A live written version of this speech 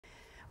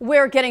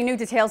We're getting new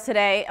details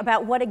today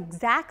about what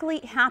exactly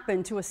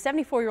happened to a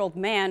 74-year-old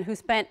man who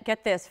spent,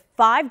 get this,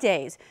 5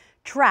 days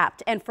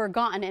trapped and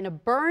forgotten in a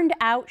burned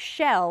out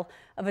shell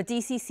of a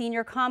D.C.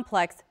 senior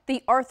complex,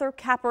 the Arthur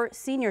Capper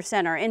Senior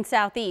Center in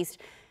Southeast.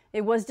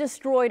 It was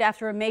destroyed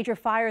after a major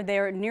fire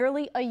there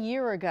nearly a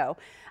year ago.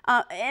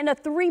 In a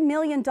 $3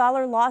 million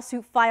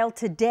lawsuit filed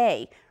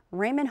today,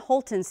 Raymond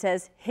Holton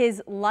says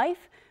his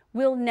life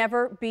will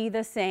never be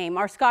the same.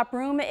 Our Scott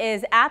Broom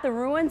is at the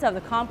ruins of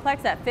the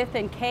complex at 5th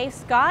and K.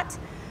 Scott,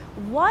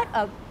 what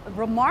a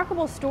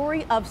remarkable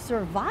story of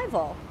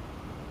survival.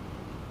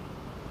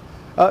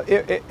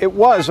 It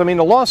was. I mean,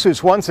 the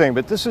lawsuit's one thing,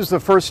 but this is the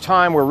first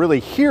time we're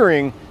really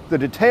hearing the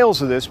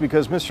details of this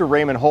because Mr.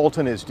 Raymond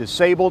Holton is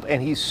disabled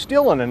and he's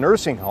still in a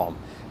nursing home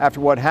after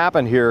what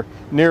happened here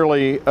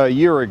nearly a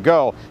year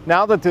ago.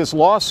 Now that this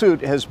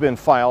lawsuit has been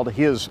filed,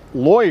 his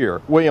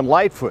lawyer, William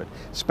Lightfoot,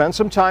 spent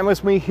some time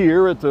with me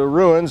here at the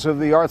ruins of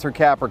the Arthur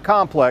Capper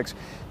complex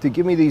to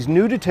give me these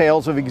new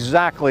details of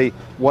exactly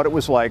what it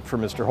was like for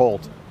Mr.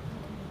 Holton.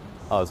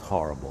 Oh, it was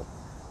horrible.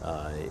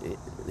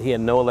 He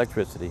had no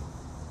electricity,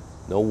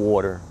 no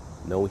water,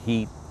 no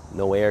heat,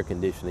 no air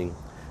conditioning,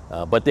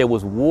 but there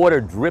was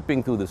water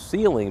dripping through the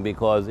ceiling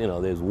because, you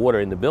know, there's water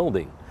in the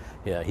building.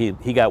 Yeah,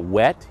 he got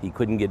wet, he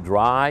couldn't get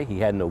dry, he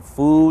had no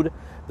food.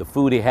 The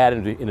food he had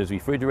in his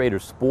refrigerator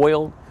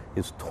spoiled,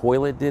 his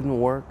toilet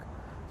didn't work.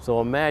 So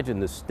imagine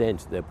the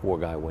stench that poor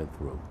guy went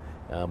through.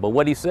 But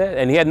what he said,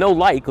 and he had no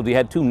light because he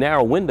had 2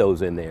 narrow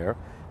windows in there,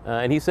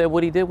 and he said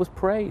what he did was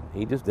prayed.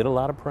 He just did a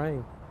lot of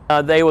praying.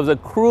 There was a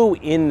crew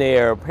in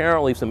there,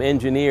 apparently some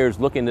engineers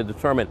looking to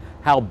determine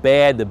how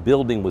bad the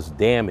building was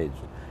damaged.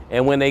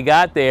 And when they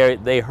got there,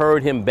 they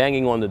heard him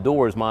banging on the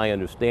door, is my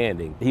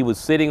understanding. He was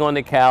sitting on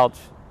the couch,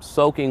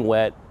 soaking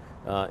wet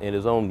in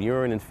his own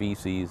urine and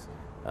feces,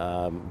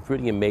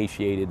 pretty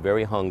emaciated,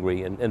 very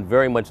hungry, and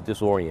very much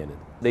disoriented.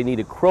 They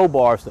needed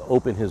crowbars to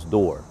open his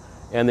door.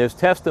 And there's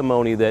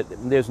testimony that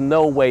there's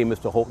no way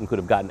Mr. Holton could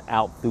have gotten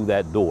out through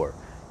that door.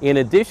 In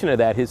addition to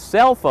that, his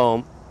cell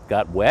phone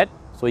got wet,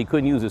 so he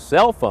couldn't use his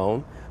cell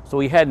phone, so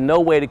he had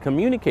no way to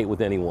communicate with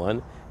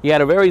anyone. He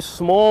had a very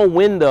small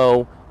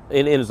window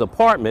in his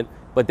apartment,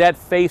 but that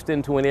faced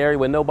into an area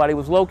where nobody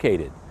was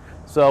located.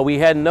 So we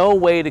had no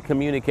way to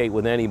communicate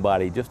with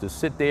anybody, just to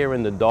sit there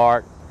in the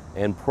dark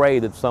and pray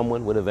that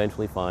someone would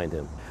eventually find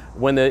him.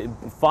 When the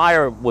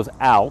fire was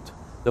out,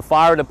 the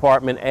fire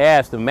department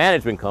asked the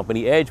management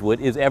company,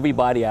 Edgewood, is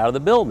everybody out of the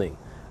building?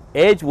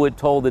 Edgewood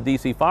told the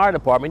DC Fire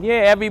Department, yeah,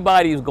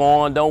 everybody's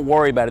gone, don't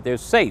worry about it, they're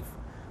safe.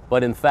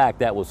 But in fact,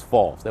 that was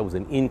false. That was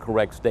an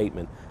incorrect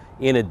statement.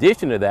 In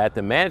addition to that,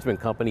 the management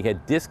company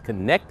had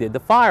disconnected the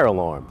fire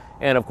alarm.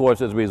 And of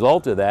course, as a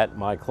result of that,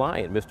 my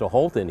client, Mr.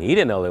 Holton, he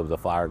didn't know there was a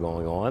fire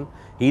going on.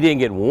 He didn't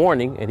get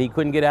warning, and he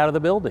couldn't get out of the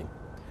building.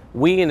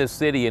 We in the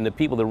city and the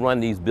people that run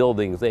these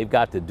buildings, they've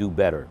got to do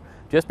better.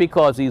 Just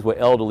because these were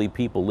elderly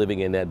people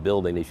living in that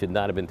building, they should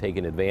not have been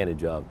taken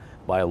advantage of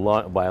by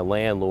a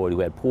landlord who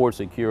had poor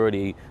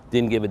security,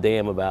 didn't give a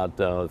damn about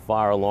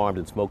fire alarms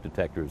and smoke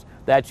detectors.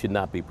 That should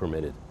not be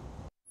permitted.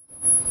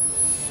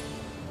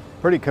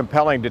 Pretty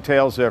compelling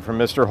details there from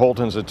Mr.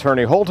 Holton's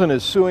attorney. Holton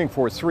is suing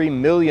for $3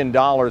 million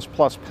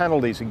plus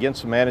penalties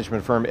against the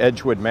management firm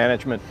Edgewood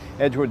Management.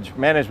 Edgewood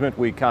Management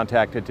we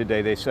contacted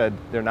today. They said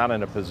they're not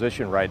in a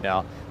position right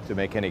now to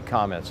make any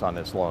comments on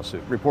this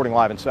lawsuit. Reporting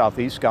live in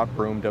Southeast, Scott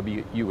Broom,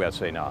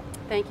 WUSA Now.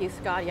 Thank you,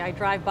 Scott. Yeah, I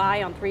drive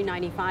by on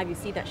 395. You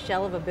see that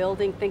shell of a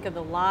building. Think of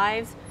the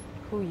lives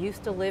who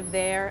used to live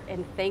there.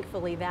 And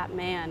thankfully, that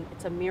man,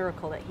 it's a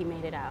miracle that he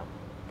made it out.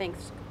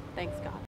 Thanks, Scott.